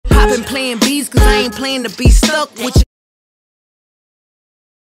been playing beats, cause I ain't playing to be stuck with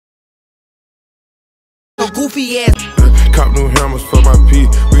your goofy ass. Cop new hammers for my P.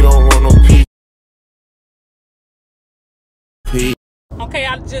 We don't want no P. Okay,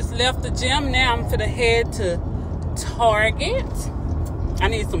 I just left the gym. Now I'm finna head to Target. I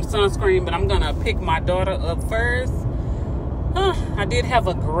need some sunscreen, but I'm gonna pick my daughter up first. I did have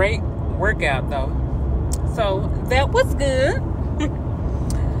a great workout though, so that was good.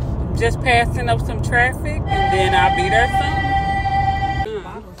 Just passing up some traffic, and then I'll be there soon.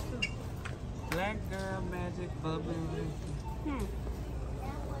 Black Girl Magic Bubble.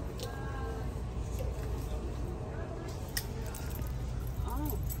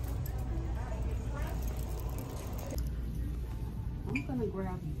 Oh. I'm gonna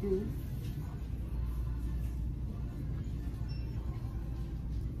grab this.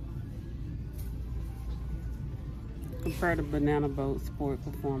 Compare the Banana Boat Sport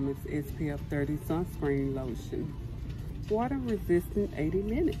Performance SPF 30 Sunscreen Lotion. Water resistant 80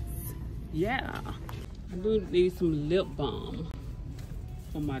 minutes. Yeah. I do need some lip balm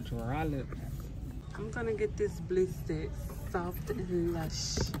for my dry lips. I'm gonna get this Bliss Set Soft and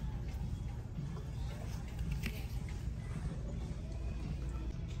Lush.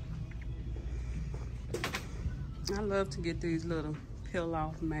 I love to get these little peel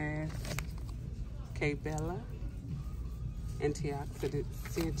off masks. K Bella. Antioxidant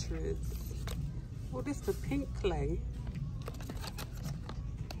citrus. Oh, this is the pink clay.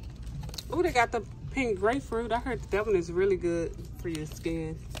 Oh, they got the pink grapefruit. I heard that one is really good for your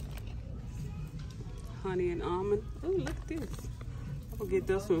skin. Honey and almond. Oh, look at this. I will get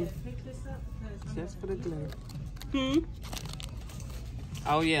this one just for the glare.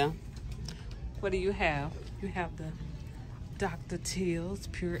 Oh, yeah. What do you have? You have the Dr. Teal's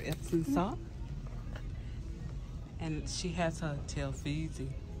Pure Epsom Salt. And she has her Telfeezy.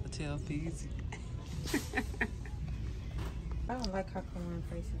 A Telfeezy. I don't like how coloring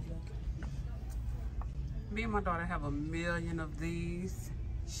faces look. Me and my daughter have 1 million of these.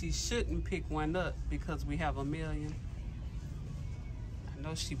 She shouldn't pick one up because we have 1 million. I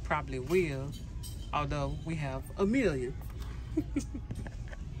know she probably will, although we have 1 million.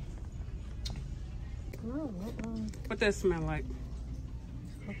 What that smell like?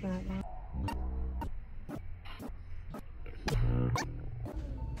 I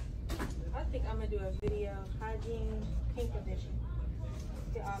think I'm gonna do a video, hygiene, pink edition.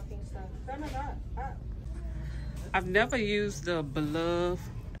 Get all pink stuff. Oh my God. I've never used the Beloved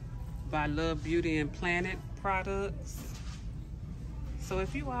by Love Beauty and Planet products. So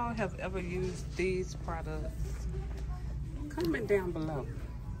if you all have ever used these products, comment down below.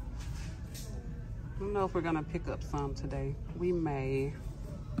 I don't know if we're gonna pick up some today. We may.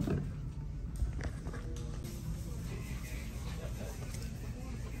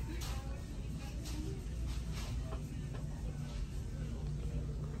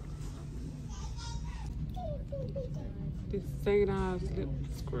 This St. Ives lip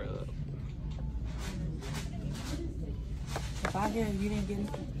scrub. If I hear you didn't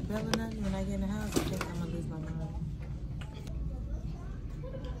get bill or nothing when I get in the house, I think I'm gonna lose my mind.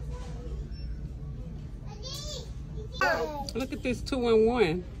 Look at this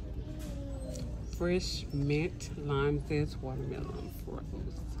 2-in-1. Fresh mint, lime zest, watermelon, froze.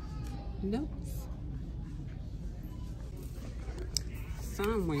 Notes.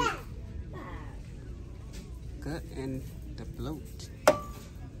 Sunwing. Gut and the bloat.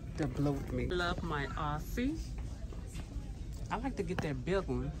 The bloat me. Love my Aussie. I like to get that big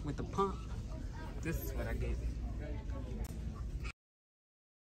one with the pump. This is what I get.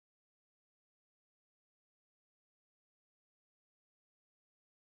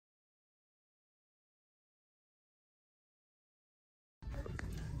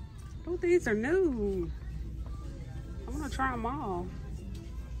 Oh, these are new. I want to try them all.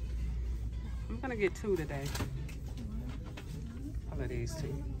 I'm gonna get 2 today. All of these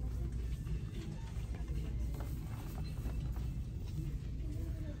 2.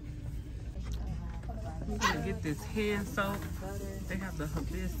 I'm gonna get this hand soap. They have the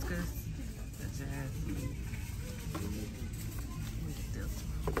hibiscus, the jasmine. What's this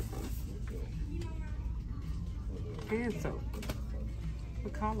one? Hand soap.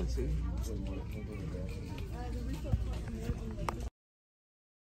 What collagen?